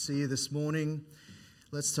See you this morning.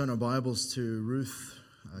 Let's turn our Bibles to Ruth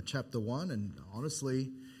chapter 1. And honestly,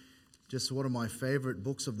 just one of my favorite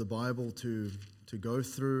books of the Bible to go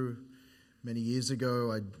through. Many years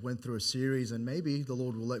ago, I went through a series, and maybe the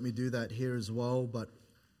Lord will let me do that here as well. But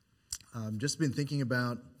just been thinking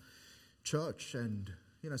about church, and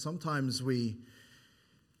sometimes we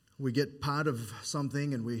get part of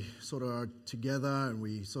something, and we sort of are together, and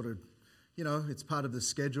we sort of, it's part of the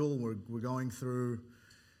schedule. We're going through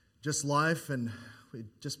just life, and it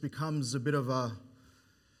just becomes a bit of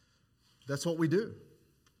that's what we do.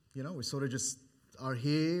 We sort of just are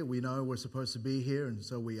here. We know we're supposed to be here, and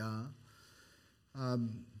so we are.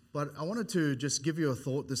 But I wanted to just give you a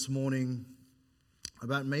thought this morning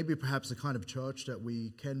about maybe perhaps the kind of church that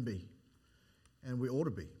we can be, and we ought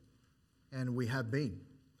to be, and we have been,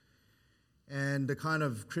 and the kind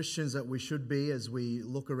of Christians that we should be as we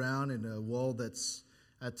look around in a world that's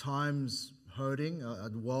at times hurting, a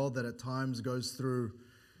world that at times goes through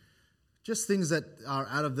just things that are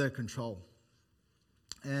out of their control.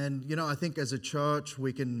 And, I think as a church,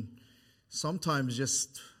 we can sometimes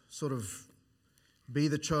just sort of be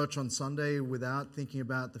the church on Sunday without thinking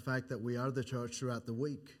about the fact that we are the church throughout the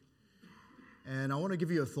week. And I want to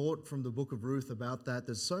give you a thought from the book of Ruth about that.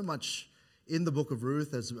 There's so much in the book of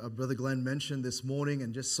Ruth, as Brother Glenn mentioned this morning,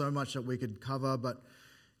 and just so much that we could cover, but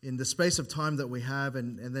in the space of time that we have,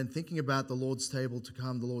 and then thinking about the Lord's table to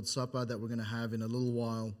come, the Lord's Supper that we're going to have in a little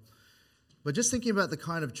while, but just thinking about the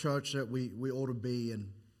kind of church that we ought to be. And,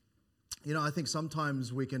 I think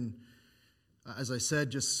sometimes we can, as I said,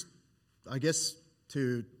 just, I guess,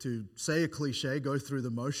 to say a cliche, go through the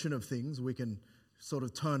motion of things. We can sort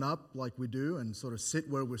of turn up like we do and sort of sit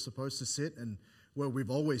where we're supposed to sit and where we've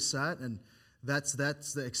always sat, and that's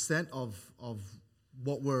the extent of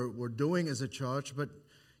what we're doing as a church. But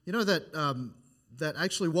that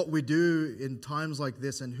actually what we do in times like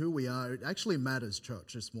this and who we are, it actually matters,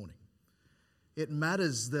 church, this morning. It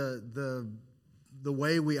matters the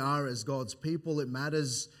way we are as God's people. It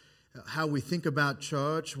matters how we think about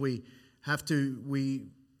church.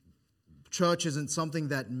 Church isn't something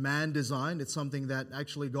that man designed. It's something that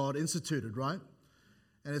actually God instituted, right?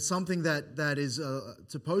 And it's something that is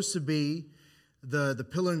supposed to be the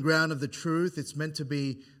pillar and ground of the truth. It's meant to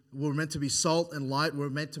be. We're meant to be salt and light. We're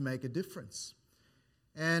meant to make a difference.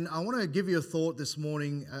 And I want to give you a thought this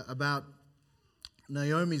morning about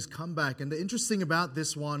Naomi's comeback. And the interesting about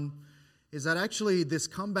this one is that actually this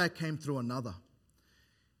comeback came through another.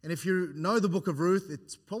 And if you know the book of Ruth,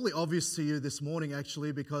 it's probably obvious to you this morning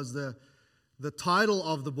actually, because the title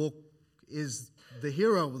of the book is the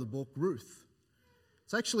hero of the book, Ruth.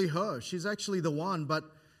 It's actually her. She's actually the one. But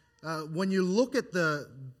when you look at the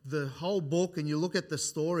whole book and you look at the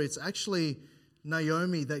story, it's actually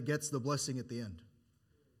Naomi that gets the blessing at the end.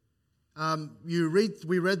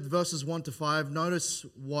 We read verses 1 to 5. Notice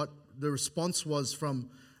what the response was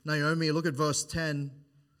from Naomi. Look at verse 10.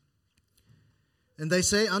 And they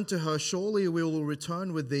say unto her, surely we will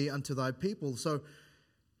return with thee unto thy people. So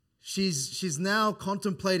she's now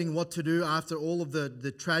contemplating what to do after all of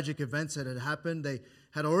the tragic events that had happened. They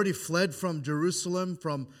had already fled from Jerusalem,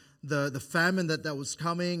 from the famine that was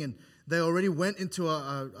coming, and they already went into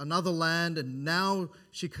another land, and now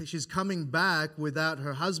she's coming back without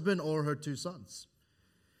her husband or her two sons.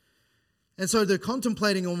 And so they're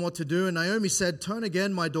contemplating on what to do, and Naomi said, turn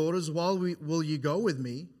again, my daughters, will ye go with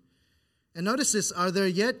me? And notice this, are there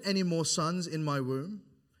yet any more sons in my womb,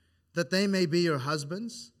 that they may be your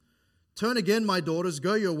husbands? Turn again, my daughters,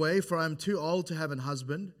 go your way, for I am too old to have an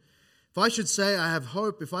husband. If I should say I have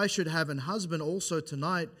hope, if I should have an husband also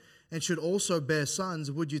tonight, and should also bear sons,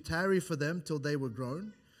 would you tarry for them till they were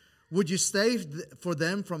grown? Would you stay for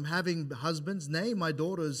them from having husbands? Nay, my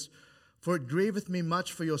daughters, for it grieveth me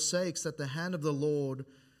much for your sakes that the hand of the Lord,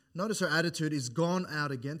 notice her attitude, is gone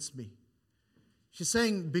out against me. She's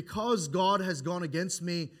saying, because God has gone against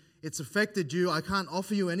me, it's affected you. I can't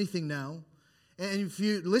offer you anything now. And if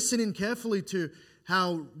you listen in carefully to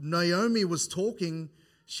how Naomi was talking,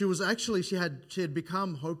 she had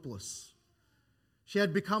become hopeless. She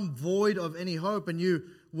had become void of any hope, and you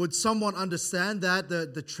would somewhat understand that,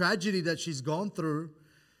 the tragedy that she's gone through.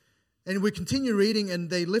 And we continue reading, and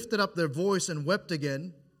they lifted up their voice and wept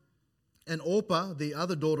again. And Orpah, the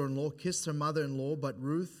other daughter-in-law, kissed her mother-in-law, but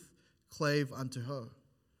Ruth clave unto her.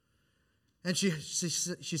 And she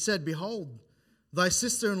said, behold, thy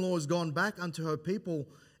sister-in-law is gone back unto her people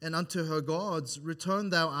and unto her gods. Return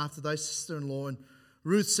thou after thy sister-in-law. And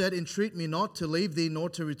Ruth said, entreat me not to leave thee, nor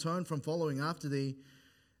to return from following after thee.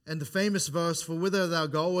 And the famous verse, for whither thou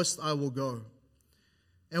goest, I will go.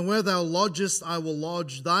 And where thou lodgest, I will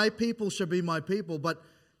lodge. Thy people shall be my people. But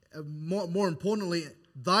more importantly,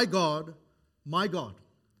 thy God, my God.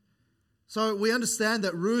 So we understand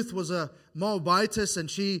that Ruth was a Moabitess, and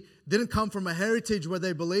she didn't come from a heritage where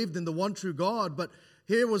they believed in the one true God. But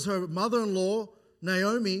here was her mother-in-law,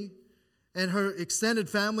 Naomi, and her extended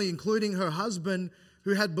family, including her husband,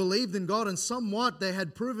 who had believed in God, and somewhat they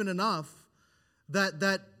had proven enough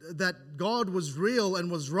that God was real and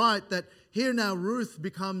was right, that here now Ruth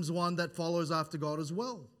becomes one that follows after God as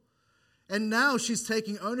well. And now she's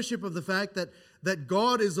taking ownership of the fact that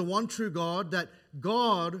God is the one true God, that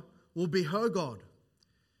God will be her God.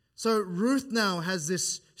 So Ruth now has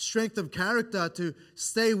this strength of character to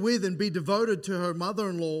stay with and be devoted to her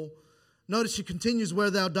mother-in-law. Notice she continues, where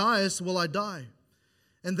thou diest will I die,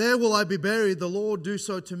 and there will I be buried. The Lord do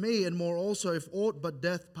so to me, and more also, if aught but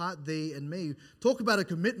death part thee and me. Talk about a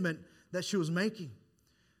commitment that she was making.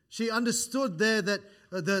 She understood there that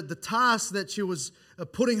the task that she was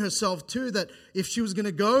putting herself to, that if she was going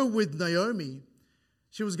to go with Naomi,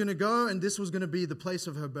 she was going to go, and this was going to be the place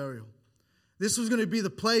of her burial. This was going to be the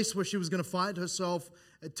place where she was going to find herself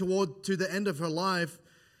to the end of her life.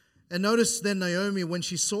 And notice then Naomi, when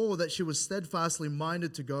she saw that she was steadfastly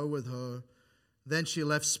minded to go with her, then she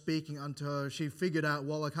left speaking unto her. She figured out,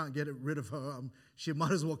 well, I can't get rid of her. She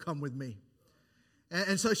might as well come with me.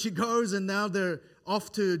 And so she goes, and now they're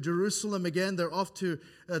off to Jerusalem again. They're off to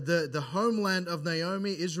the homeland of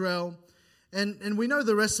Naomi, Israel. And we know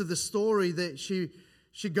the rest of the story, that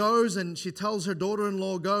she goes and she tells her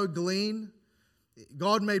daughter-in-law, go glean.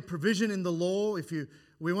 God made provision in the law.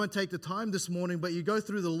 We won't take the time this morning, but you go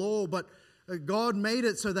through the law. But God made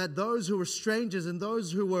it so that those who were strangers and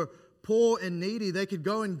those who were poor and needy, they could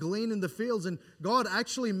go and glean in the fields. And God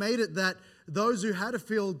actually made it that those who had a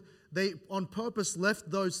field, they on purpose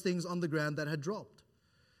left those things on the ground that had dropped.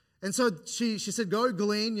 And so she said, go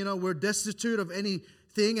glean. We're destitute of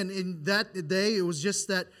anything. And in that day, it was just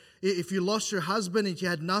that if you lost your husband and you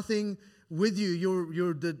had nothing with you,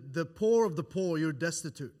 you're the poor of the poor, you're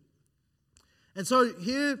destitute. And so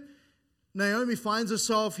here Naomi finds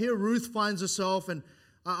herself, here Ruth finds herself, and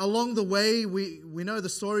along the way, we know the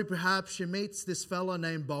story perhaps, she meets this fellow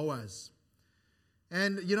named Boaz.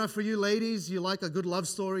 And for you ladies, you like a good love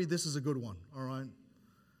story, this is a good one, all right?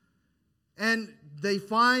 And they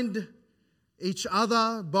find each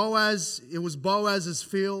other. It was Boaz's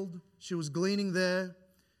field. She was gleaning there.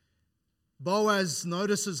 Boaz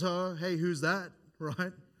notices her. Hey, who's that?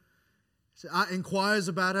 Right? Inquires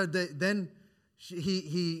about her. Then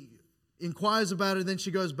he inquires about her. Then she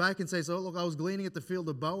goes back and says, oh, look, I was gleaning at the field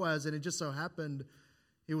of Boaz, and it just so happened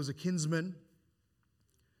he was a kinsman.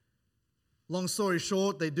 Long story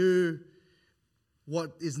short, they do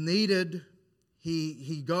what is needed.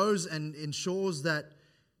 He goes and ensures that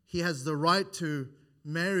he has the right to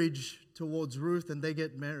marriage towards Ruth, and they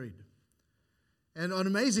get married. And an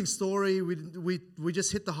amazing story. We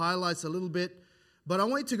just hit the highlights a little bit. But I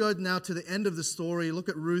want you to go now to the end of the story. Look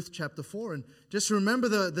at Ruth chapter 4. And just remember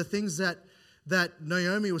the things that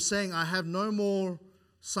Naomi was saying. I have no more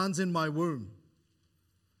sons in my womb.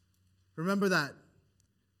 Remember that.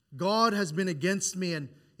 God has been against me. And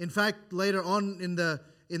in fact, later on in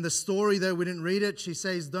the story there, we didn't read it. She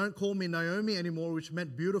says, don't call me Naomi anymore, which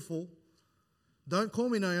meant beautiful. Don't call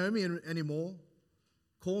me Naomi anymore.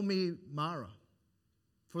 Call me Mara.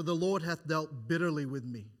 For the Lord hath dealt bitterly with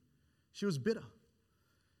me. She was bitter.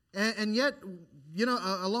 And yet,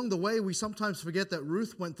 along the way, we sometimes forget that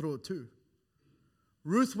Ruth went through it too.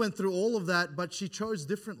 Ruth went through all of that, but she chose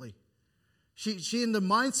differently. She had the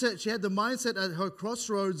mindset at her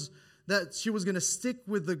crossroads that she was going to stick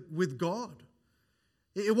with God.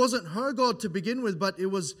 It wasn't her God to begin with, but he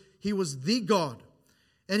was the God.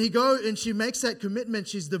 And she makes that commitment.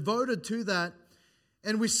 She's devoted to that.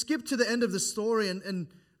 And we skip to the end of the story and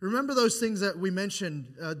remember those things that we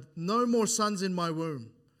mentioned. No more sons in my womb.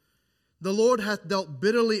 The Lord hath dealt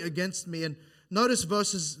bitterly against me. And notice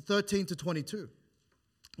verses 13 to 22.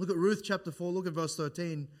 Look at Ruth chapter 4. Look at verse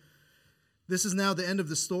 13. This is now the end of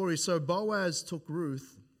the story. So Boaz took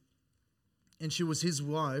Ruth, and she was his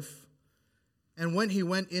wife. And when he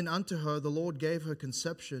went in unto her, the Lord gave her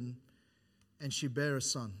conception, and she bare a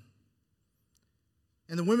son.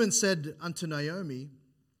 And the women said unto Naomi,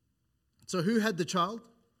 so who had the child?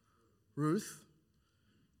 Ruth.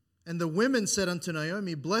 And the women said unto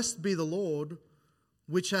Naomi, blessed be the Lord,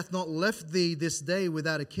 which hath not left thee this day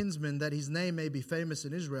without a kinsman, that his name may be famous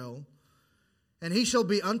in Israel. And he shall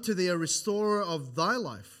be unto thee a restorer of thy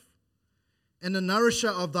life, and a nourisher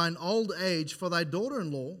of thine old age, for thy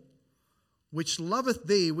daughter-in-law, which loveth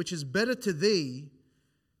thee, which is better to thee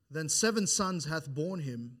than 7 sons hath borne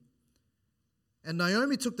him. And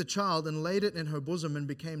Naomi took the child and laid it in her bosom and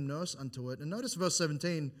became nurse unto it. And notice verse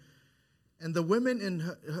 17. And the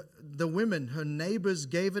women, her neighbors,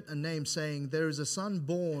 gave it a name, saying, there is a son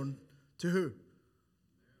born to who?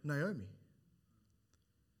 Naomi.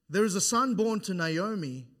 There is a son born to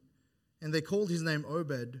Naomi, and they called his name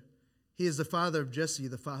Obed. He is the father of Jesse,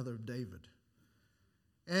 the father of David.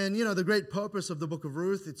 And you know, the great purpose of the book of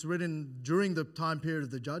Ruth, it's written during the time period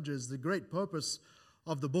of the Judges. The great purpose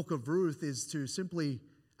of the book of Ruth is to simply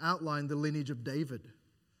outline the lineage of David.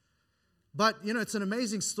 But, you know, it's an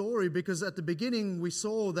amazing story because at the beginning we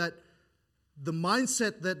saw that the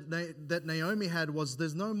mindset that Naomi had was,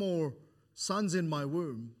 there's no more sons in my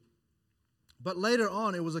womb. But later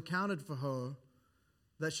on, it was accounted for her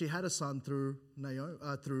that she had a son through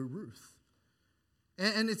Ruth.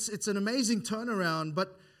 And it's an amazing turnaround,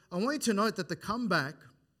 but I want you to note that the comeback,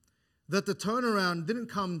 that the turnaround didn't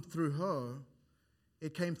come through her,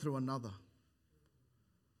 it came through another.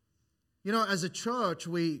 You know, as a church,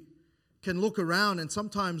 we can look around and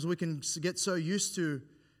sometimes we can get so used to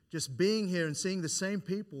just being here and seeing the same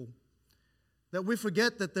people that we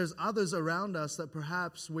forget that there's others around us that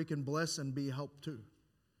perhaps we can bless and be helped to.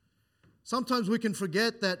 Sometimes we can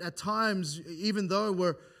forget that at times, even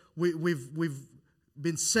though we've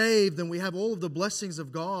been saved and we have all of the blessings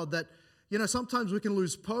of God, that, you know, sometimes we can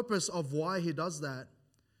lose purpose of why He does that.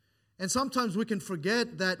 And sometimes we can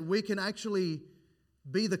forget that we can actually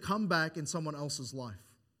be the comeback in someone else's life.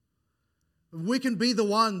 We can be the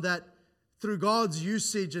one that through God's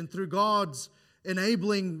usage and through God's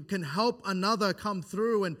enabling can help another come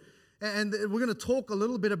through. And we're going to talk a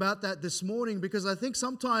little bit about that this morning, because I think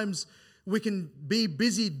sometimes we can be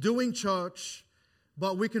busy doing church,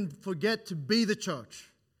 but we can forget to be the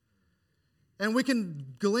church. And we can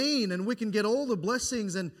glean and we can get all the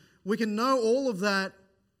blessings and we can know all of that.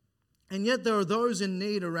 And yet there are those in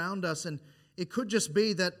need around us. And it could just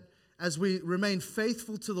be that as we remain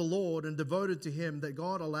faithful to the Lord and devoted to Him, that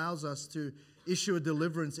God allows us to issue a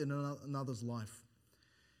deliverance in another's life.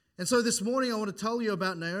 And so this morning I want to tell you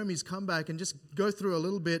about Naomi's comeback and just go through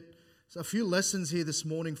a few lessons here this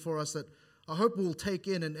morning for us that I hope we'll take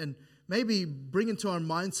in and maybe bring into our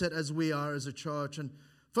mindset as we are as a church. And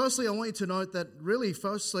firstly, I want you to note that really,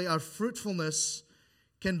 our fruitfulness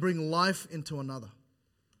can bring life into another.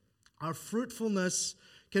 Our fruitfulness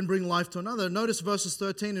can bring life to another. Notice verses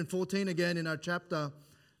 13 and 14 again in our chapter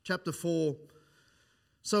 4.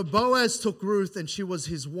 So Boaz took Ruth, and she was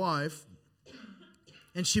his wife,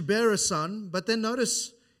 and she bare a son. But then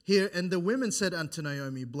notice here, and the women said unto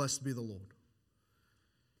Naomi, blessed be the Lord.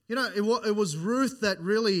 You know, it was Ruth that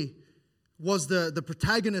really was the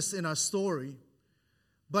protagonist in our story,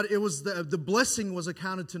 but it was the blessing was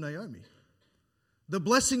accounted to Naomi. The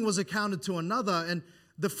blessing was accounted to another, and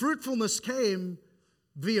the fruitfulness came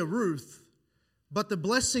via Ruth, but the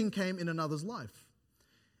blessing came in another's life.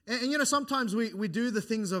 And you know, sometimes we do the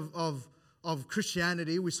things of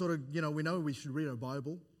Christianity. We sort of, you know we should read our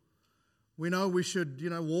Bible. We know we should,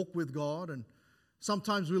 walk with God. And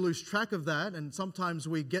sometimes we lose track of that. And sometimes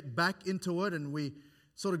we get back into it and we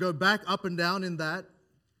sort of go back up and down in that.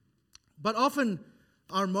 But often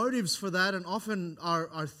our motives for that and often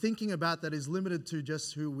our thinking about that is limited to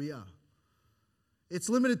just who we are. It's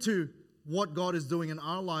limited to what God is doing in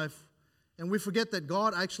our life. And we forget that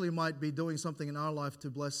God actually might be doing something in our life to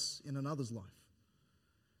bless in another's life.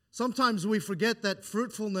 Sometimes we forget that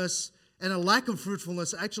fruitfulness and a lack of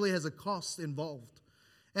fruitfulness actually has a cost involved.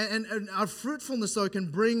 And our fruitfulness, though, can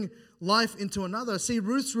bring life into another. See,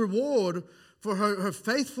 Ruth's reward for her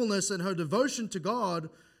faithfulness and her devotion to God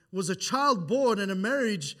was a child born and a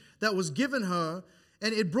marriage that was given her.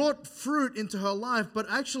 And it brought fruit into her life, but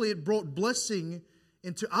actually it brought blessing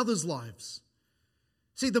into others' lives.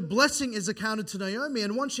 See, the blessing is accounted to Naomi,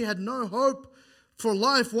 and once she had no hope for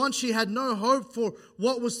life, once she had no hope for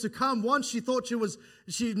what was to come, once she thought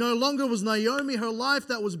she no longer was Naomi, her life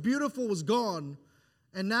that was beautiful was gone,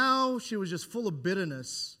 and now she was just full of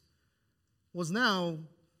bitterness, was now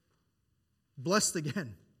blessed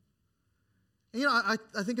again. And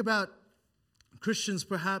I think about Christians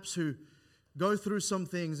perhaps who go through some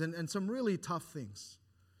things and some really tough things,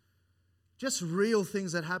 just real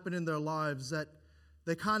things that happen in their lives that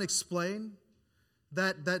they can't explain,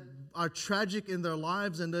 that are tragic in their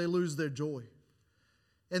lives, and they lose their joy.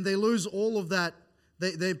 And they lose all of that.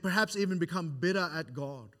 They perhaps even become bitter at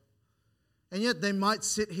God. And yet they might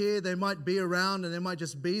sit here, they might be around, and they might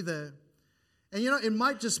just be there. And it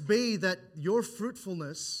might just be that your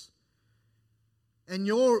fruitfulness and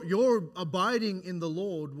your abiding in the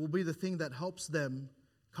Lord will be the thing that helps them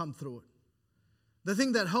come through it. The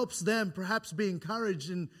thing that helps them perhaps be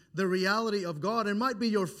encouraged in the reality of God. It might be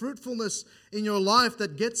your fruitfulness in your life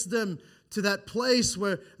that gets them to that place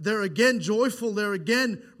where they're again joyful, they're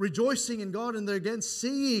again rejoicing in God, and they're again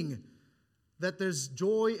seeing that there's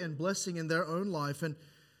joy and blessing in their own life. And,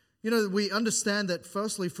 we understand that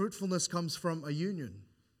firstly, fruitfulness comes from a union.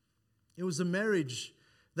 It was a marriage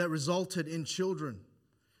that resulted in children.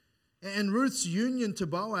 And Ruth's union to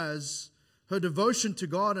Boaz, her devotion to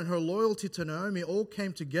God and her loyalty to Naomi all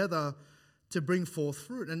came together to bring forth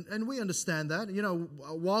fruit. And we understand that.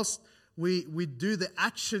 Whilst we do the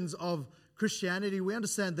actions of Christianity, we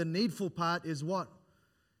understand the needful part is what?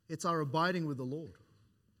 It's our abiding with the Lord.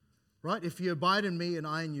 Right? If you abide in me and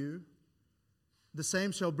I in you, the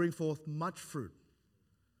same shall bring forth much fruit.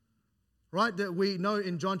 Right? That we know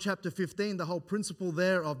in John chapter 15, the whole principle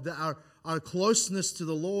there of our closeness to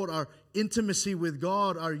the Lord, our intimacy with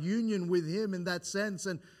God, our union with Him in that sense.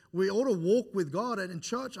 And we ought to walk with God. And in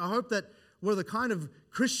church, I hope that we're the kind of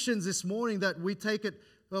Christians this morning that we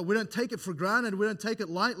don't take it for granted, we don't take it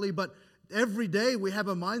lightly, but every day we have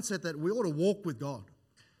a mindset that we ought to walk with God.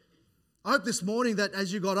 I hope this morning that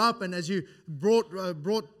as you got up and as you brought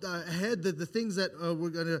ahead the things that we're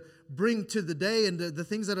going to bring to the day and the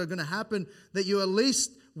things that are going to happen, that you at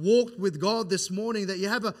least walked with God this morning, that you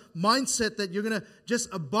have a mindset that you're going to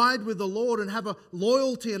just abide with the Lord and have a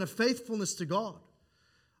loyalty and a faithfulness to God.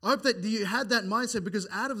 I hope that you had that mindset, because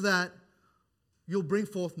out of that, you'll bring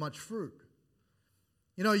forth much fruit.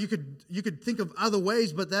 You could think of other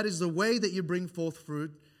ways, but that is the way that you bring forth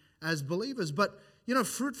fruit as believers. But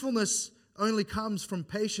fruitfulness only comes from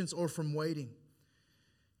patience or from waiting.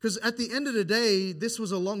 Because at the end of the day, this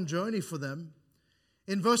was a long journey for them.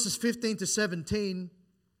 In verses 15 to 17,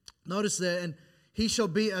 notice there, and he shall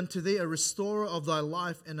be unto thee a restorer of thy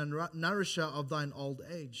life and a nourisher of thine old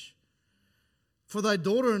age. For thy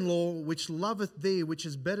daughter-in-law, which loveth thee, which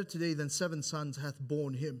is better to thee than 7 sons, hath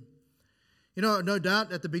borne him. No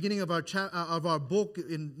doubt at the beginning of our book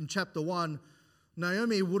in chapter 1,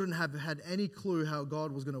 Naomi wouldn't have had any clue how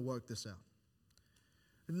God was going to work this out.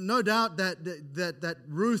 No doubt that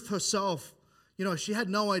Ruth herself, she had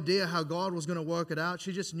no idea how God was going to work it out.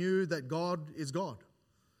 She just knew that God is God.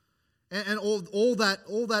 And all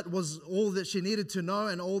that was all that she needed to know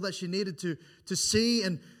and all that she needed to see.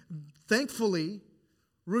 And thankfully,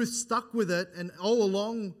 Ruth stuck with it. And all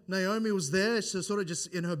along, Naomi was there, so sort of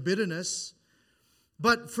just in her bitterness.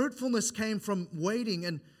 But fruitfulness came from waiting.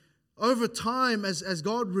 And over time, as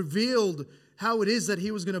God revealed how it is that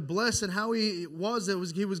He was going to bless and how He was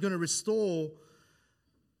going to restore,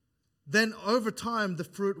 then over time the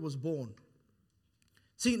fruit was born.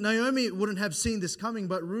 See, Naomi wouldn't have seen this coming,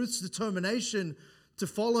 but Ruth's determination to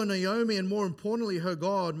follow Naomi and more importantly her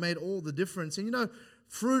God made all the difference. And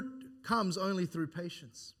fruit comes only through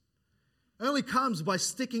patience. Only comes by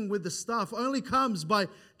sticking with the stuff. Only comes by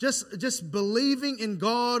just believing in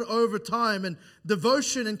God over time, and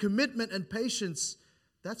devotion and commitment and patience.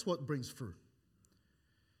 That's what brings fruit.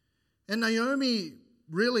 And Naomi,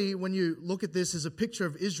 really, when you look at this, is a picture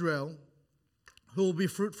of Israel who will be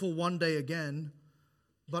fruitful one day again,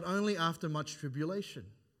 but only after much tribulation.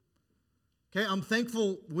 Okay, I'm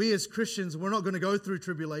thankful we as Christians, we're not going to go through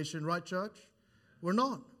tribulation, right, church? We're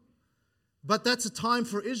not. But that's a time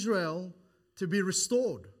for Israel to be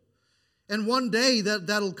restored. And one day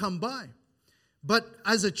that'll come by. But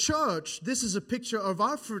as a church, this is a picture of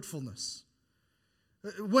our fruitfulness.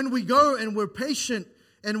 When we go and we're patient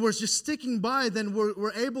and we're just sticking by, then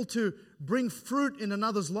we're able to bring fruit in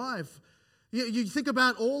another's life. You think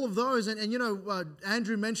about all of those, and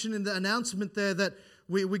Andrew mentioned in the announcement there that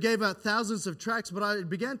we gave out thousands of tracts, but I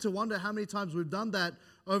began to wonder how many times we've done that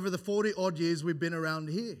over the 40-odd years we've been around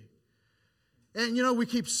here. And we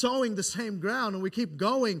keep sowing the same ground and we keep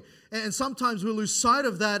going, and sometimes we lose sight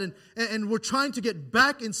of that, and we're trying to get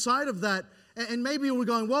back inside of that, and maybe we're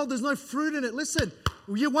going, well, there's no fruit in it. Listen,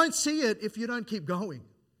 you won't see it if you don't keep going.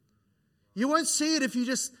 You won't see it if you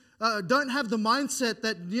just don't have the mindset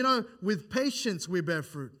that, with patience we bear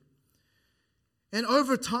fruit. And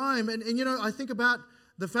over time, and I think about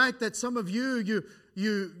the fact that some of you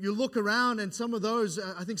look around, and some of those,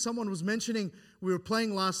 I think someone was mentioning, we were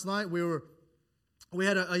playing last night, we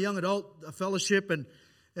had a young adult fellowship, and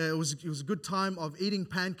it was a good time of eating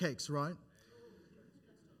pancakes, right?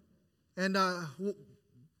 And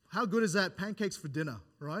how good is that? Pancakes for dinner,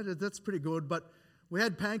 right? That's pretty good. But we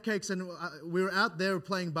had pancakes, and we were out there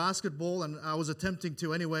playing basketball, and I was attempting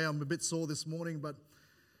to anyway. I'm a bit sore this morning, but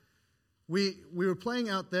we were playing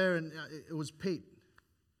out there, and it was Pete.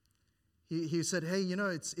 He said, hey,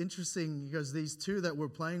 it's interesting because these two that we're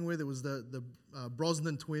playing with, it was the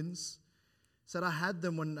Brosnan twins. Said I had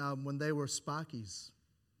them when they were Sparkies.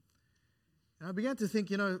 And I began to think,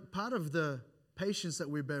 part of the patience that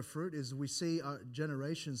we bear fruit is we see our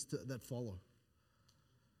generations that follow.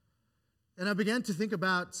 And I began to think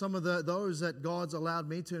about some of those that God's allowed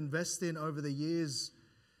me to invest in over the years.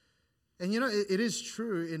 And it is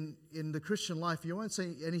true in the Christian life, you won't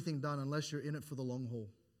see anything done unless you're in it for the long haul.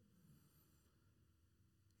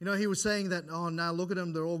 He was saying that, oh, now look at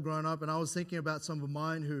them, they're all grown up. And I was thinking about some of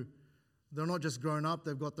mine who, they're not just grown up,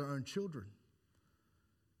 they've got their own children.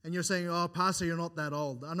 And you're saying, oh, Pastor, you're not that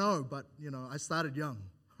old. I know, but, I started young,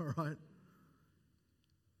 all right?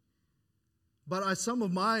 But some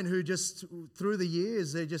of mine who just, through the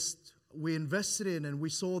years, we invested in and we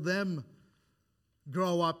saw them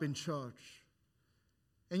grow up in church.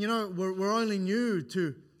 And we're only new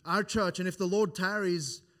to our church, and if the Lord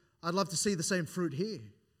tarries, I'd love to see the same fruit here.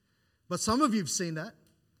 But some of you've seen that.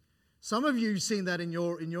 Some of you've seen that in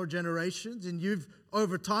your generations, and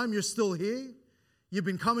over time you're still here. You've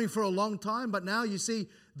been coming for a long time, but now you see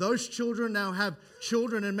those children now have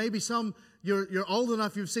children, and maybe some you're old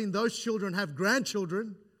enough you've seen those children have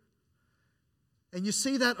grandchildren. And you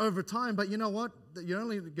see that over time, but you know what? You're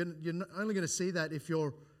only going to see that if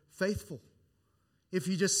you're faithful. If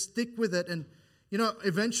you just stick with it. And,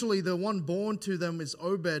 eventually the one born to them is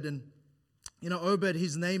Obed. And, Obed,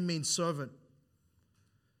 his name means servant.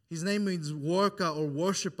 His name means worker or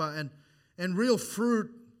worshiper. And real fruit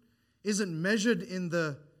isn't measured in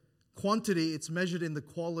the quantity, it's measured in the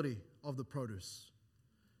quality of the produce.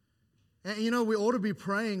 And, we ought to be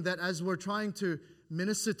praying that as we're trying to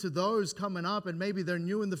minister to those coming up, and maybe they're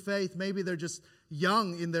new in the faith, maybe they're just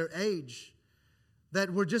young in their age, that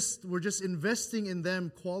we're just investing in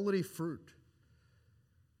them quality fruit.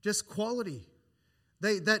 Just quality.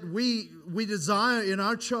 That we desire in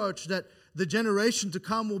our church that the generation to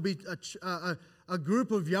come will be a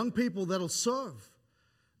group of young people that'll serve.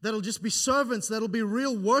 That'll just be servants, that'll be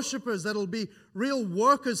real worshipers, that'll be real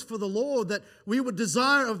workers for the Lord, that we would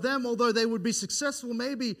desire of them, although they would be successful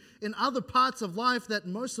maybe in other parts of life, that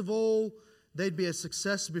most of all, they'd be a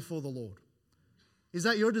success before the Lord. Is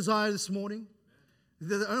that your desire this morning?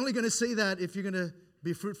 They're only going to see that if you're going to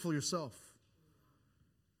be fruitful yourself.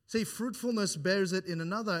 See, fruitfulness bears it in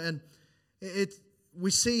another, and we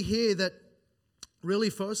see here that really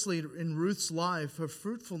firstly in Ruth's life, her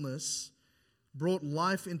fruitfulness brought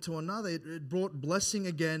life into another. It brought blessing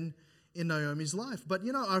again in Naomi's life. But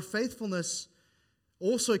our faithfulness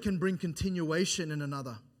also can bring continuation in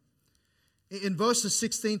another. In verses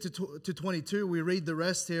 16 to 22, we read the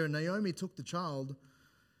rest here. And Naomi took the child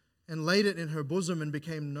and laid it in her bosom and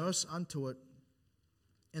became nurse unto it.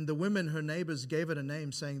 And the women, her neighbors, gave it a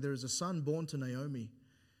name, saying, there is a son born to Naomi.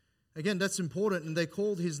 Again, that's important. And they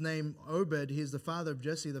called his name Obed. He is the father of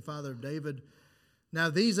Jesse, the father of David. Now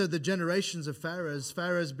these are the generations of Pharez.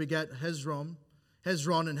 Pharez begat Hezron,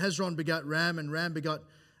 and Hezron begat Ram, and Ram begat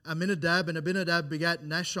Aminadab, and Abinadab begat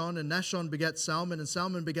Nashon, and Nashon begat Salmon, and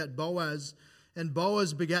Salmon begat Boaz, and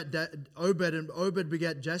Boaz begat Obed, and Obed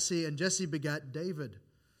begat Jesse, and Jesse begat David.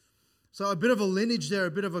 So a bit of a lineage there,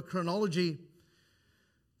 a bit of a chronology.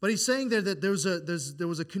 But he's saying there that there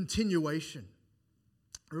was a continuation.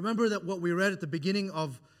 Remember that what we read at the beginning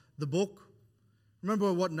of the book?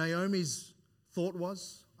 Remember what Naomi's thought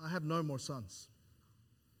was? I have no more sons.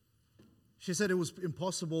 She said it was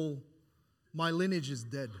impossible. My lineage is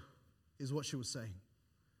dead, is what she was saying.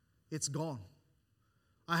 It's gone.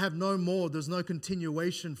 I have no more. There's no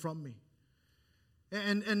continuation from me.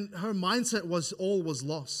 And her mindset was all was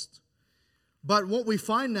lost. But what we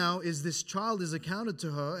find now is this child is accounted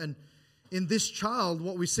to her, and in this child,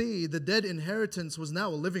 what we see, the dead inheritance was now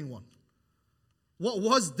a living one. What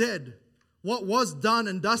was dead, what was done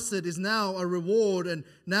and dusted is now a reward and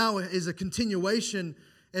now is a continuation.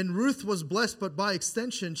 And Ruth was blessed, but by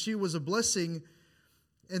extension, she was a blessing.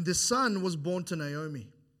 And the son was born to Naomi.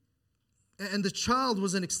 And the child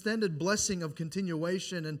was an extended blessing of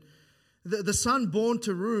continuation. And the son born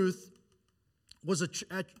to Ruth was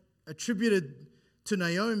attributed to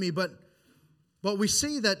Naomi. But we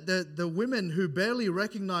see that the women who barely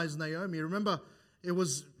recognized Naomi, remember, it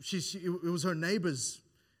was her neighbors.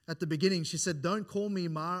 At the beginning, she said, don't call me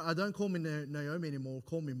Mara. Don't call me Naomi anymore.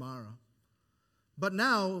 Call me Mara. But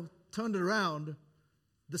now, turned it around,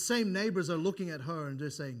 the same neighbors are looking at her and they're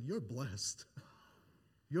saying, you're blessed.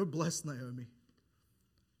 You're blessed, Naomi.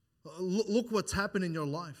 Look what's happened in your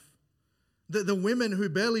life. The women who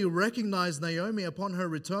barely recognized Naomi upon her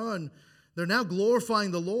return, they're now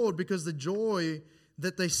glorifying the Lord because the joy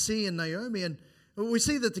that they see in Naomi. And we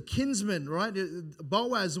see that the kinsman, right?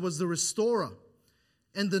 Boaz was the restorer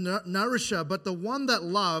and the nourisher, but the one that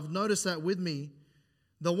loved, notice that with me,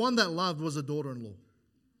 the one that loved was a daughter-in-law.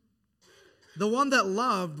 The one that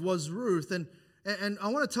loved was Ruth, and And I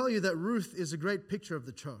want to tell you that Ruth is a great picture of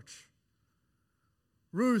the church.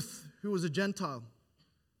 Ruth, who was a Gentile.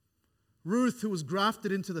 Ruth, who was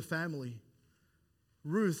grafted into the family.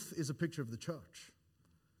 Ruth is a picture of the church.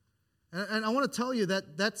 And I want to tell you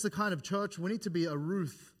that that's the kind of church, we need to be a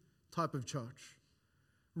Ruth type of church.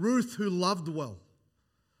 Ruth who loved well.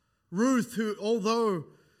 Ruth who, although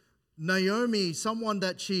Naomi, someone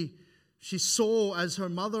that she saw as her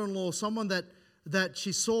mother-in-law, someone that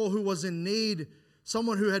she saw who was in need,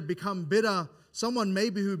 someone who had become bitter, someone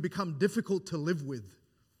maybe who had become difficult to live with.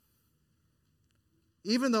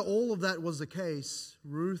 Even though all of that was the case,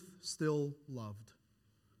 Ruth still loved.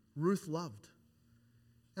 Ruth loved.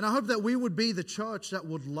 And I hope that we would be the church that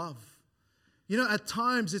would love. You know, at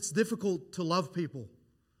times it's difficult to love people.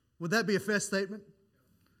 Would that be a fair statement?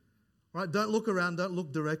 Right? Don't look around, don't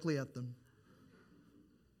look directly at them.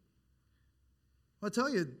 I tell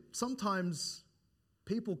you, sometimes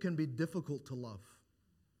people can be difficult to love.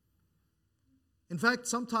 In fact,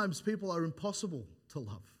 sometimes people are impossible to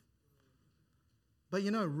love. But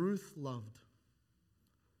you know, Ruth loved.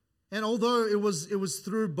 And although it was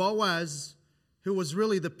through Boaz, who was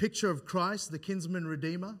really the picture of Christ, the kinsman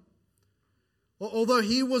redeemer, although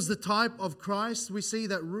he was the type of Christ, we see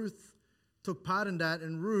that Ruth took part in that,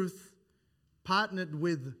 and Ruth partnered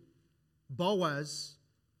with Boaz,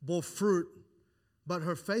 bore fruit, but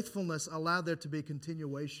her faithfulness allowed there to be a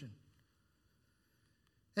continuation.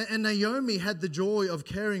 And Naomi had the joy of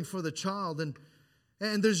caring for the child, and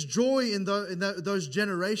there's joy in those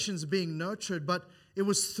generations being nurtured, but it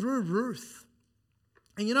was through Ruth.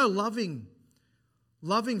 And you know,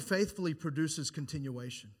 loving faithfully produces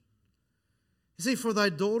continuation. You see, for thy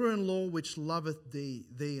daughter-in-law which loveth thee,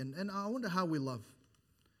 and I wonder how we love.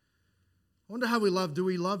 I wonder how we love. Do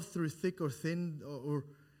we love through thick or thin? Or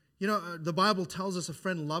you know, the Bible tells us a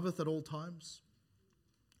friend loveth at all times.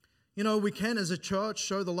 You know, we can as a church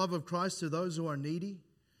show the love of Christ to those who are needy.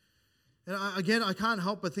 And I can't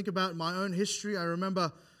help but think about my own history. I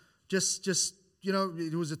remember just you know,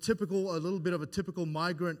 it was a little bit of a typical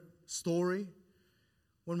migrant story.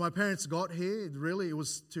 When my parents got here, it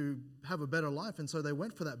was to have a better life, and so they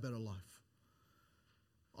went for that better life.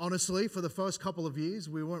 Honestly, for the first couple of years,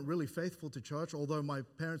 we weren't really faithful to church, although my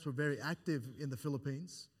parents were very active in the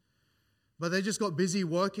Philippines. But they just got busy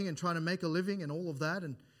working and trying to make a living and all of that,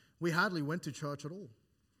 and we hardly went to church at all.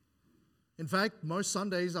 In fact, most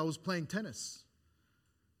Sundays I was playing tennis.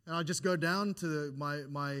 And I'd just go down to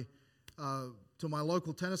my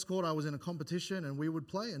local tennis court. I was in a competition and we would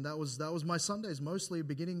play, and that was my Sundays, mostly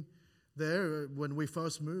beginning there when we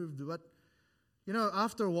first moved. But you know,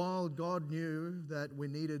 after a while, God knew that we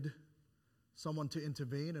needed someone to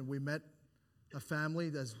intervene, and we met a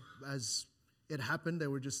family. As it happened, they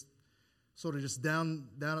were just down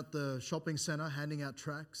at the shopping center handing out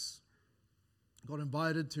tracts. Got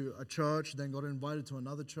invited to a church, then got invited to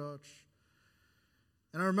another church.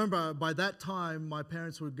 And I remember by that time, my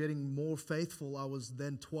parents were getting more faithful. I was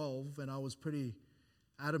then 12, and I was pretty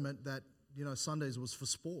adamant that, you know, Sundays was for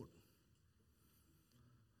sport.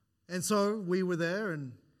 And so we were there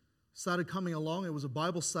and started coming along. It was a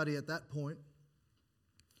Bible study at that point.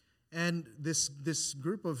 And this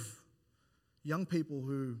group of young people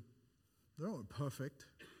who, they weren't perfect,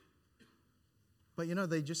 but, you know,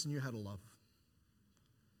 they just knew how to love.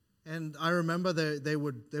 And I remember they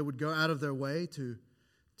would go out of their way to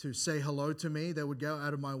say hello to me. They would go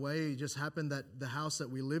out of my way. It just happened that the house that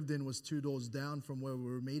we lived in was 2 doors down from where we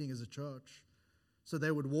were meeting as a church. So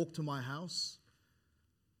they would walk to my house.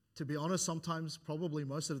 To be honest, sometimes, probably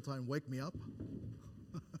most of the time, wake me up.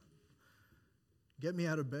 Get me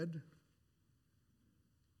out of bed.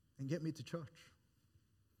 And get me to church.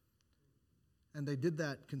 And they did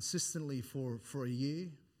that consistently for a year.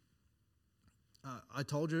 I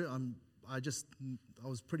told you, I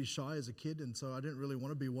was pretty shy as a kid, and so I didn't really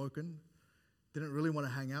want to be woken. Didn't really want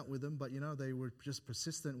to hang out with them, but you know, they were just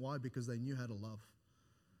persistent. Why? Because they knew how to love.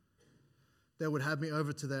 They would have me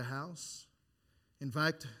over to their house. In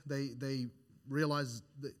fact, they realized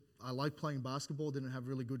that I liked playing basketball, didn't have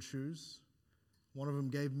really good shoes. One of them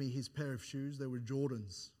gave me his pair of shoes. They were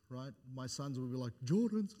Jordans, right? My sons would be like,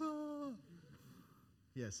 Jordans, ah!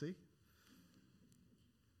 Yeah, see?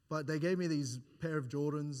 But they gave me these pair of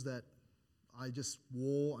Jordans that I just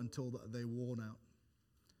wore until they worn out.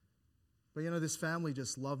 But you know, this family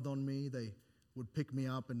just loved on me. They would pick me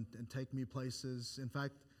up and take me places. In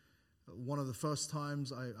fact, one of the first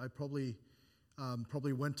times I probably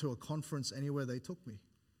went to a conference anywhere they took me.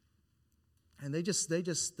 And they just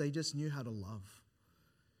knew how to love.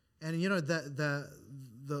 And you know, the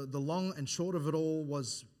long and short of it all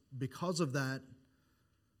was because of that,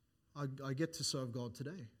 I get to serve God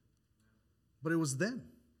today. but it was them.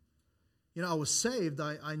 I was saved.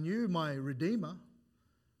 I knew my Redeemer,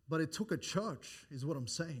 but it took a church, is what I'm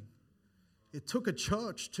saying. It took a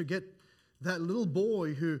church to get that little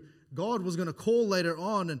boy who God was going to call later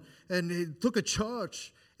on, and it took a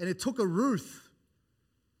church, and it took a Ruth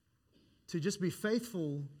to just be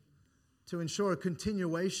faithful to ensure a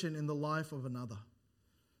continuation in the life of another.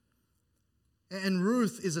 And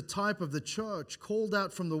Ruth is a type of the church, called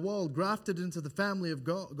out from the world, grafted into the family of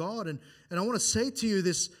God. And I want to say to you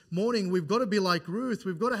this morning, we've got to be like Ruth.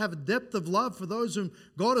 We've got to have a depth of love for those whom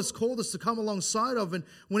God has called us to come alongside of. And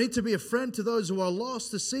we need to be a friend to those who are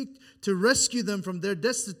lost, to seek to rescue them from their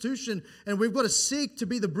destitution. And we've got to seek to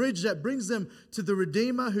be the bridge that brings them to the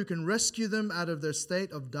Redeemer who can rescue them out of their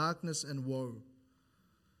state of darkness and woe.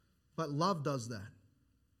 But love does that.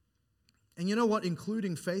 And you know what?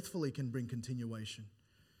 Including faithfully can bring continuation.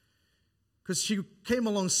 Because she came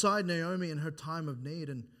alongside Naomi in her time of need.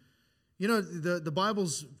 And the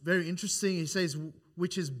Bible's very interesting. He says,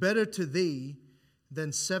 which is better to thee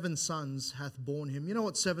than 7 sons hath borne him. You know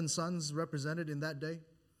what 7 sons represented in that day?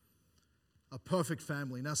 A perfect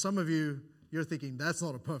family. Now some of you're thinking, that's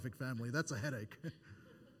not a perfect family. That's a headache.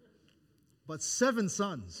 But 7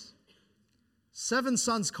 sons. 7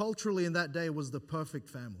 sons culturally in that day was the perfect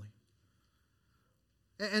family.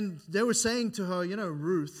 And they were saying to her,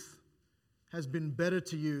 Ruth has been better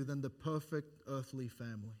to you than the perfect earthly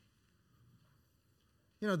family.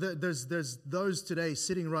 There's those today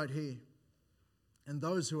sitting right here, and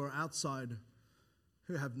those who are outside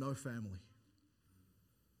who have no family.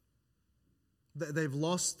 They've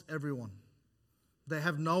lost everyone. They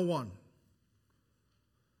have no one.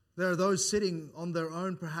 There are those sitting on their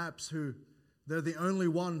own, perhaps, who they're the only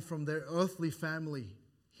one from their earthly family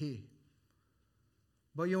here.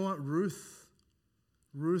 But you know what? Ruth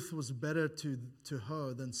was better to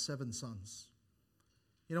her than 7 sons.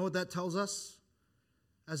 You know what that tells us?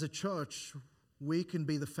 As a church, we can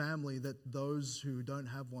be the family that those who don't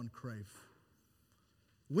have one crave.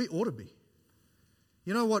 We ought to be.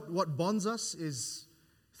 You know what bonds us is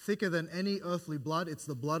thicker than any earthly blood. It's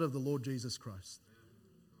the blood of the Lord Jesus Christ.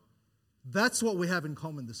 That's what we have in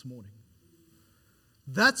common this morning.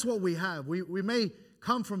 That's what we have. We may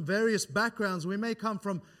come from various backgrounds. We may come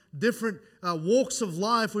from different walks of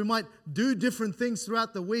life. We might do different things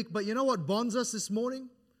throughout the week. But you know what bonds us this morning?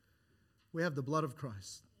 We have the blood of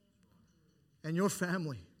Christ. And your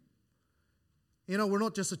family. We're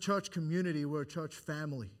not just a church community. We're a church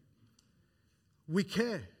family. We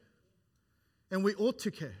care. And we ought to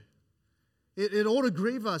care. It ought to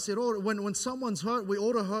grieve us. When someone's hurt, we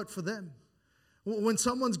ought to hurt for them. When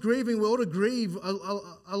someone's grieving, we ought to grieve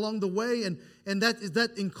along the way, and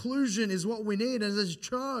that inclusion is what we need. And as a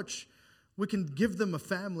church, we can give them a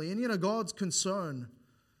family. And God's concern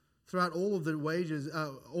throughout all of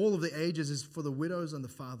the ages is for the widows and the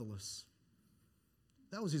fatherless.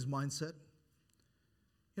 That was his mindset.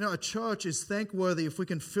 A church is thankworthy if we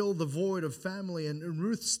can fill the void of family. And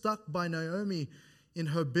Ruth stuck by Naomi in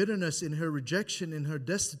her bitterness, in her rejection, in her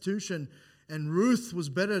destitution. And Ruth was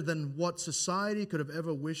better than what society could have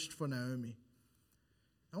ever wished for Naomi.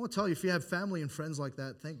 I want to tell you, if you have family and friends like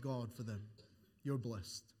that, thank God for them. You're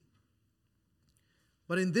blessed.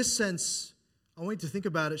 But in this sense, I want you to think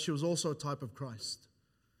about it, she was also a type of Christ.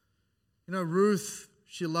 Ruth,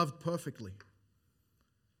 she loved perfectly.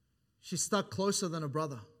 She stuck closer than a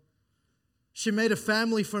brother. She made a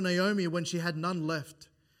family for Naomi when she had none left.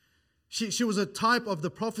 She was a type of the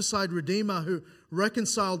prophesied Redeemer who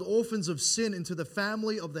reconciled orphans of sin into the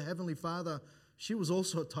family of the Heavenly Father. She was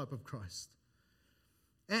also a type of Christ.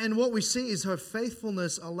 And what we see is her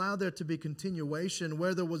faithfulness allowed there to be continuation.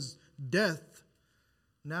 Where there was death,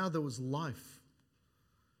 now there was life.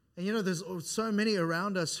 And there's so many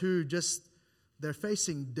around us who they're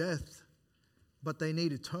facing death, but they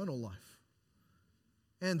need eternal life.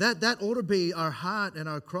 And that ought to be our heart and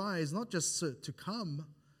our cry, is not just to come,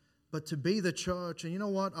 but to be the church. And you know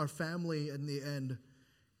what? Our family in the end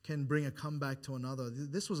can bring a comeback to another.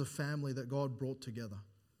 This was a family that God brought together.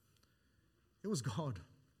 It was God.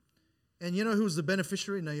 And you know who was the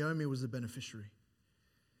beneficiary? Naomi was the beneficiary.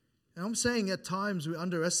 And I'm saying at times we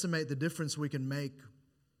underestimate the difference we can make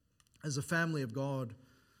as a family of God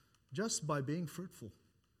just by being fruitful,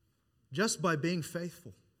 just by being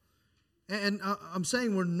faithful. And I'm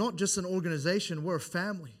saying we're not just an organization, we're a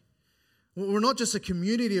family. We're not just a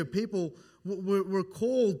community of people. We're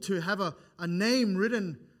called to have a name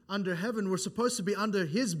written under heaven. We're supposed to be under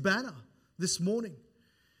His banner this morning.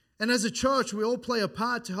 And as a church, we all play a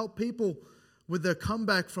part to help people with their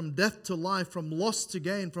comeback from death to life, from loss to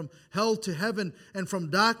gain, from hell to heaven, and from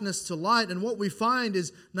darkness to light. And what we find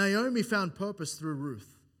is Naomi found purpose through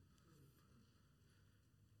Ruth.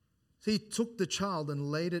 He took the child and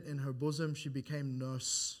laid it in her bosom. She became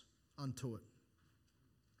nurse unto it.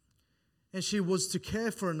 And she was to care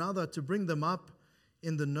for another, to bring them up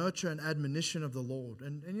in the nurture and admonition of the Lord.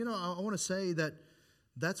 And I want to say that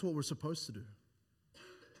that's what we're supposed to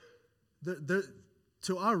do.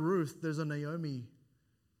 To our Ruth, there's a Naomi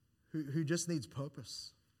who just needs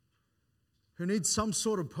purpose, who needs some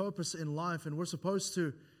sort of purpose in life. And we're supposed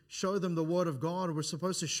to show them the Word of God. We're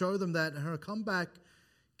supposed to show them that. And her comeback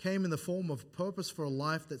came in the form of purpose for a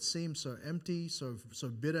life that seemed so empty, so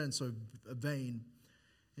bitter, and so vain.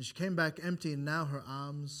 And she came back empty, and now her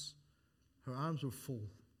arms were full.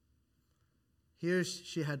 Here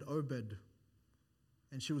she had Obed,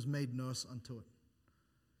 and she was made nurse unto it.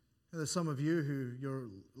 And there's some of you who you're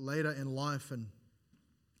later in life and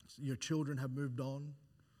your children have moved on.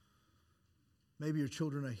 Maybe your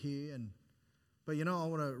children are here, but I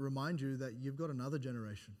want to remind you that you've got another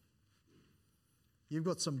generation. You've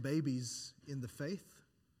got some babies in the faith,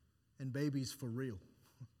 and babies for real,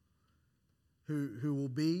 who will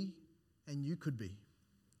be, and you could be.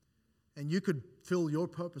 And you could fill your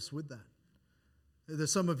purpose with that.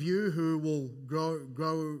 There's some of you who will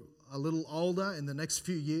grow a little older in the next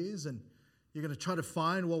few years, and you're going to try to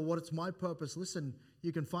find, what's my purpose? Listen,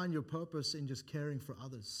 you can find your purpose in just caring for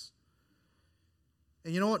others.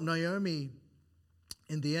 And you know what? Naomi,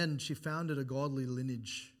 in the end, she founded a godly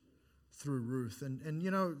lineage through Ruth. And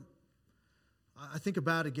I think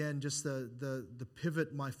about, again, just the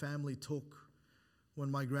pivot my family took when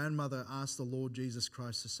my grandmother asked the Lord Jesus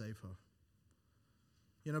Christ to save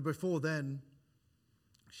her. Before then,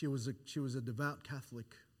 she was a devout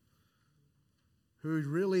Catholic who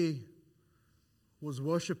really was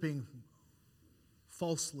worshiping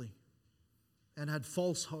falsely and had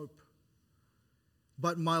false hope.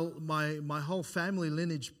 But my whole family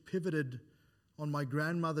lineage pivoted on my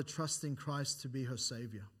grandmother trusting Christ to be her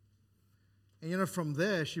Savior. And from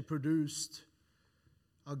there she produced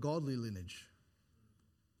a godly lineage.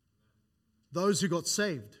 Those who got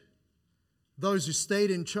saved, those who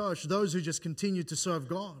stayed in church, those who just continued to serve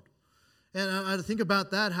God. And I think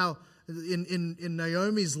about that, how in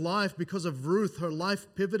Naomi's life, because of Ruth, her life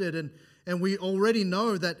pivoted. And we already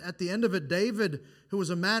know that at the end of it, David, who was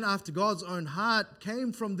a man after God's own heart,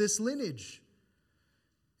 came from this lineage.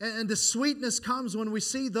 And the sweetness comes when we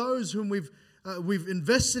see those whom we've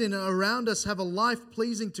invested in around us have a life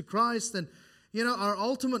pleasing to Christ. And, our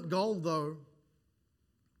ultimate goal, though,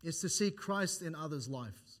 is to see Christ in others'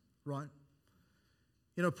 lives, right?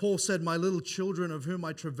 Paul said, "My little children, of whom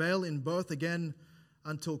I travail in birth again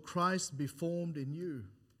until Christ be formed in you."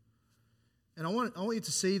 And I want you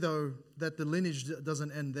to see, though, that the lineage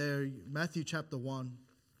doesn't end there. Matthew chapter 1,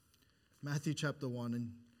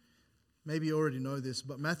 and maybe you already know this,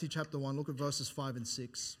 but Matthew chapter 1, look at verses 5 and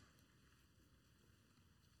 6.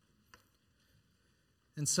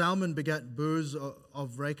 "And Salmon begat Boaz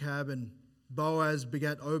of Rechab, and Boaz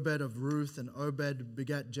begat Obed of Ruth, and Obed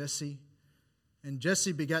begat Jesse. And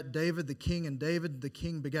Jesse begat David the king, and David the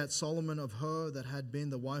king begat Solomon of her that had been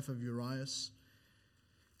the wife of Urias."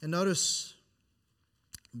 And notice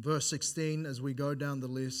verse 16 as we go down the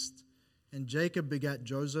list. "And Jacob begat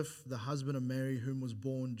Joseph, the husband of Mary, whom was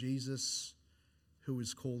born Jesus, who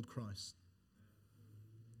is called Christ."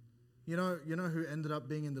 You know who ended up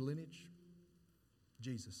being in the lineage?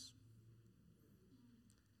 Jesus.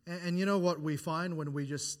 And you know what we find when we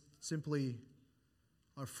just simply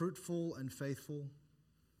are fruitful and faithful?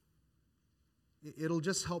 It'll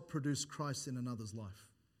just help produce Christ in another's life.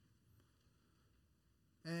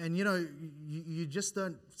 And you just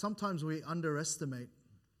don't, sometimes we underestimate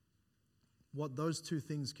what those two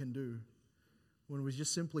things can do when we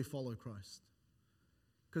just simply follow Christ.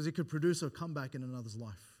 Because it could produce a comeback in another's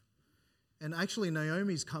life. And actually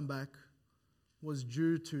Naomi's comeback was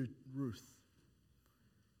due to Ruth.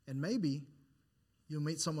 And maybe you'll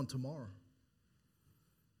meet someone tomorrow.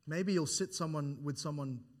 Maybe you'll sit with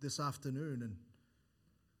someone this afternoon,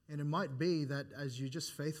 and it might be that as you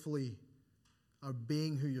just faithfully are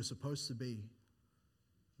being who you're supposed to be,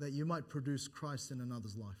 that you might produce Christ in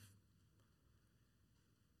another's life.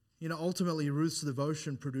 Ultimately, Ruth's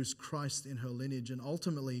devotion produced Christ in her lineage, and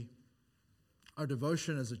ultimately, our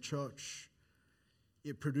devotion as a church,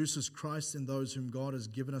 it produces Christ in those whom God has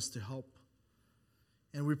given us to help.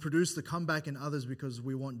 And we produce the comeback in others because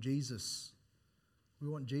we want Jesus. We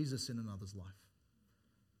want Jesus in another's life.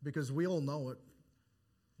 Because we all know it.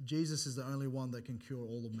 Jesus is the only one that can cure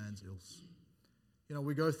all of man's ills.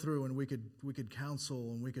 We go through and we could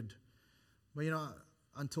counsel and but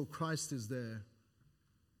until Christ is there,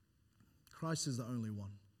 Christ is the only one.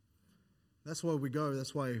 That's why we go.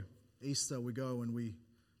 That's why Easter we go and we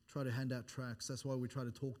try to hand out tracts. That's why we try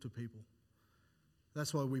to talk to people.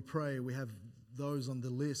 That's why we pray. We have those on the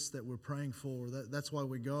list that we're praying for. That's why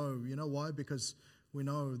we go. You know why? Because we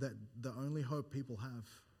know that the only hope people have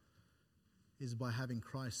is by having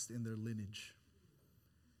Christ in their lineage.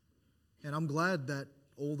 And I'm glad that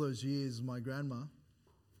all those years, my grandma,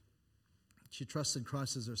 she trusted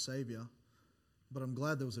Christ as her Savior, but I'm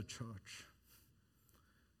glad there was a church.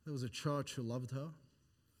 There was a church who loved her.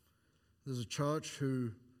 There was a church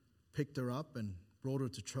who picked her up and brought her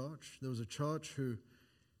to church. There was a church who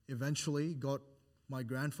eventually got my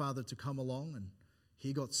grandfather to come along, and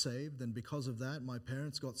he got saved, and because of that, my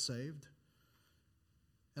parents got saved.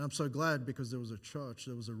 And I'm so glad because there was a church,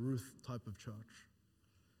 there was a Ruth type of church.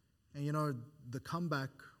 And you know, the comeback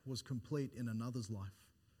was complete in another's life.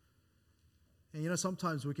 And you know,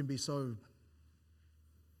 sometimes we can be so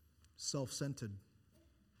self-centered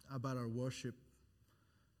about our worship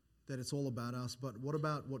that it's all about us. But what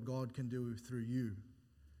about what God can do through you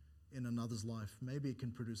in another's life? Maybe it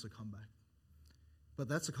can produce a comeback. But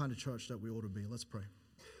that's the kind of church that we ought to be. Let's pray.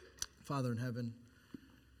 Father in heaven,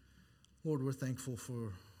 Lord, we're thankful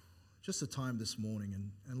for just the time this morning.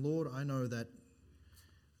 And Lord, I know that,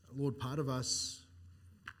 Lord, part of us,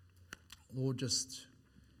 Lord,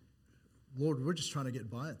 we're just trying to get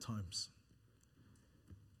by at times.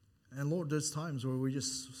 And Lord, there's times where we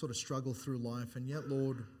just sort of struggle through life, and yet,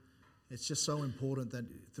 Lord, it's just so important that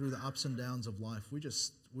through the ups and downs of life, we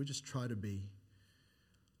just try to be,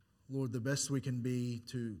 Lord, the best we can be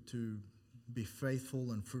to be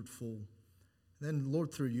faithful and fruitful. Then,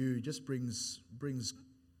 Lord, through you, just brings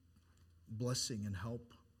blessing and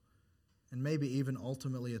help, and maybe even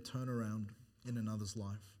ultimately a turnaround in another's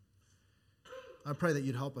life. I pray that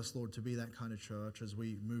you'd help us, Lord, to be that kind of church as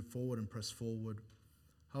we move forward and press forward.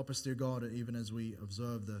 Help us, dear God, even as we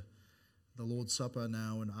observe the Lord's Supper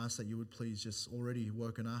now, and ask that you would please just already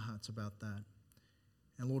work in our hearts about that.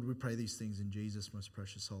 And Lord, we pray these things in Jesus' most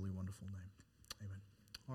precious, holy, wonderful name. Amen.